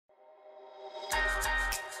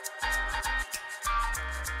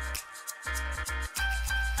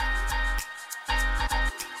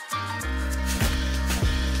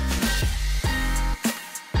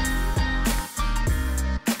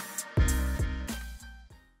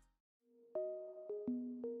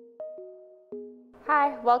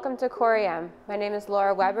Hi, welcome to Coriam. My name is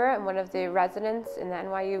Laura Weber. I'm one of the residents in the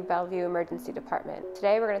NYU Bellevue Emergency Department.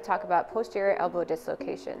 Today we're going to talk about posterior elbow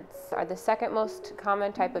dislocations. These are the second most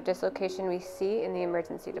common type of dislocation we see in the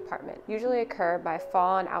emergency department. Usually occur by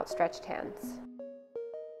fall and outstretched hands.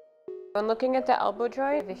 When looking at the elbow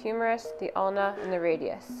joint, the humerus, the ulna, and the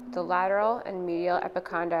radius, the lateral and medial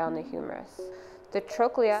epicondyle in the humerus. The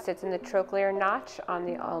trochlea sits in the trochlear notch on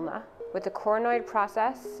the ulna, with the coronoid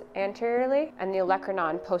process anteriorly and the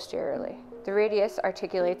olecranon posteriorly. The radius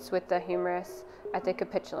articulates with the humerus at the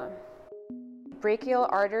capitulum. Brachial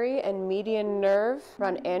artery and median nerve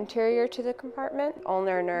run anterior to the compartment.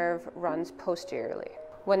 Ulnar nerve runs posteriorly.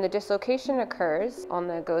 When the dislocation occurs,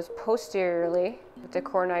 ulna goes posteriorly with the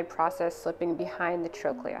coronoid process slipping behind the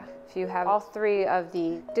trochlea. If you have all three of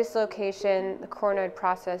the dislocation, the coronoid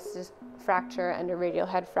process fracture, and a radial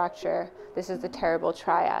head fracture, this is the terrible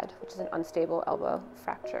triad, which is an unstable elbow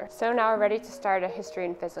fracture. So now we're ready to start a history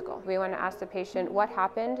and physical. We want to ask the patient what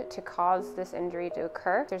happened to cause this injury to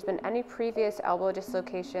occur. If there's been any previous elbow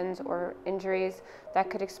dislocations or injuries that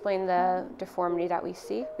could explain the deformity that we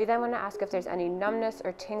see. We then want to ask if there's any numbness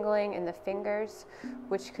or tingling in the fingers,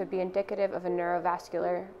 which could be indicative of a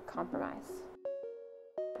neurovascular compromise.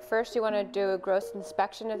 First, you want to do a gross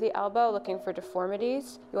inspection of the elbow, looking for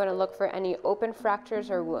deformities. You want to look for any open fractures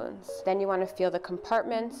or wounds. Then you want to feel the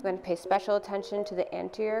compartments. You want to pay special attention to the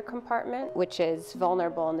anterior compartment, which is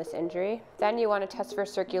vulnerable in this injury. Then you want to test for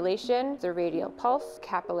circulation, the radial pulse,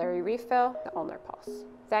 capillary refill, the ulnar pulse.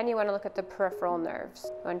 Then you want to look at the peripheral nerves.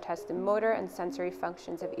 You want to test the motor and sensory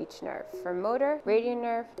functions of each nerve. For motor, radian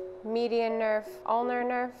nerve, median nerve, ulnar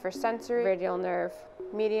nerve. For sensory, radial nerve,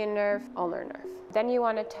 median nerve, ulnar nerve. Then you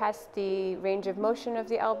want to test the range of motion of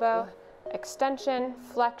the elbow, extension,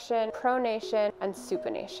 flexion, pronation, and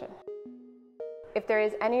supination. If there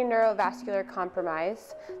is any neurovascular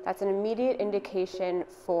compromise, that's an immediate indication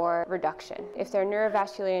for reduction. If they're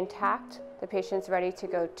neurovascularly intact, the patient's ready to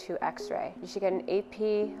go to X-ray. You should get an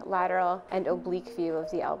AP, lateral, and oblique view of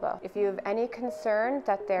the elbow. If you have any concern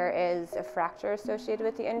that there is a fracture associated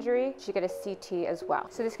with the injury, you should get a CT as well.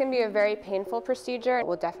 So this can be a very painful procedure. It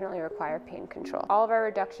will definitely require pain control. All of our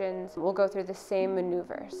reductions will go through the same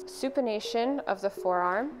maneuvers. Supination of the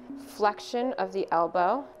forearm, flexion of the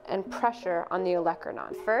elbow, and pressure on the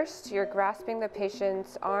olecranon. First, you're grasping the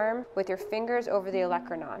patient's arm with your fingers over the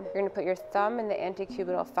olecranon. You're going to put your thumb in the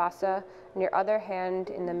antecubital fossa and your other hand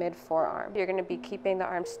in the mid-forearm. You're going to be keeping the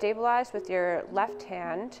arm stabilized with your left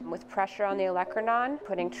hand with pressure on the olecranon,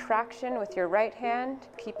 putting traction with your right hand,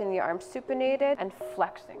 keeping the arm supinated and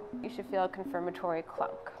flexing. You should feel a confirmatory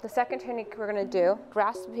clunk. The second technique we're going to do,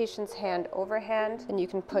 grasp the patient's hand overhand, and you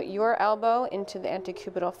can put your elbow into the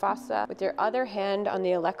antecubital fossa with your other hand on the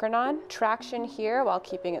olecranon. Traction here while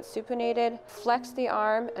keeping it supinated. Flex the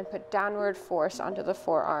arm and put downward force onto the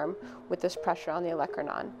forearm with this pressure on the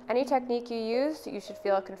olecranon. Any technique you use, you should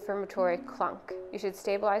feel a confirmatory clunk. You should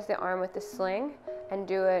stabilize the arm with the sling and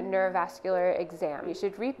do a neurovascular exam. You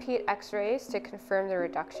should repeat x-rays to confirm the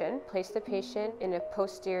reduction. Place the patient in a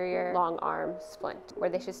posterior long arm splint, where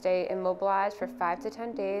they should stay immobilized for 5 to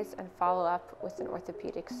 10 days and follow up with an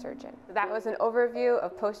orthopedic surgeon. That was an overview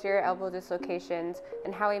of posterior elbow dislocations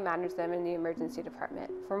and how we manage them in the emergency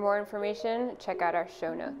department. For more information, check out our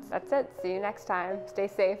show notes. That's it. See you next time. Stay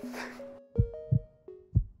safe.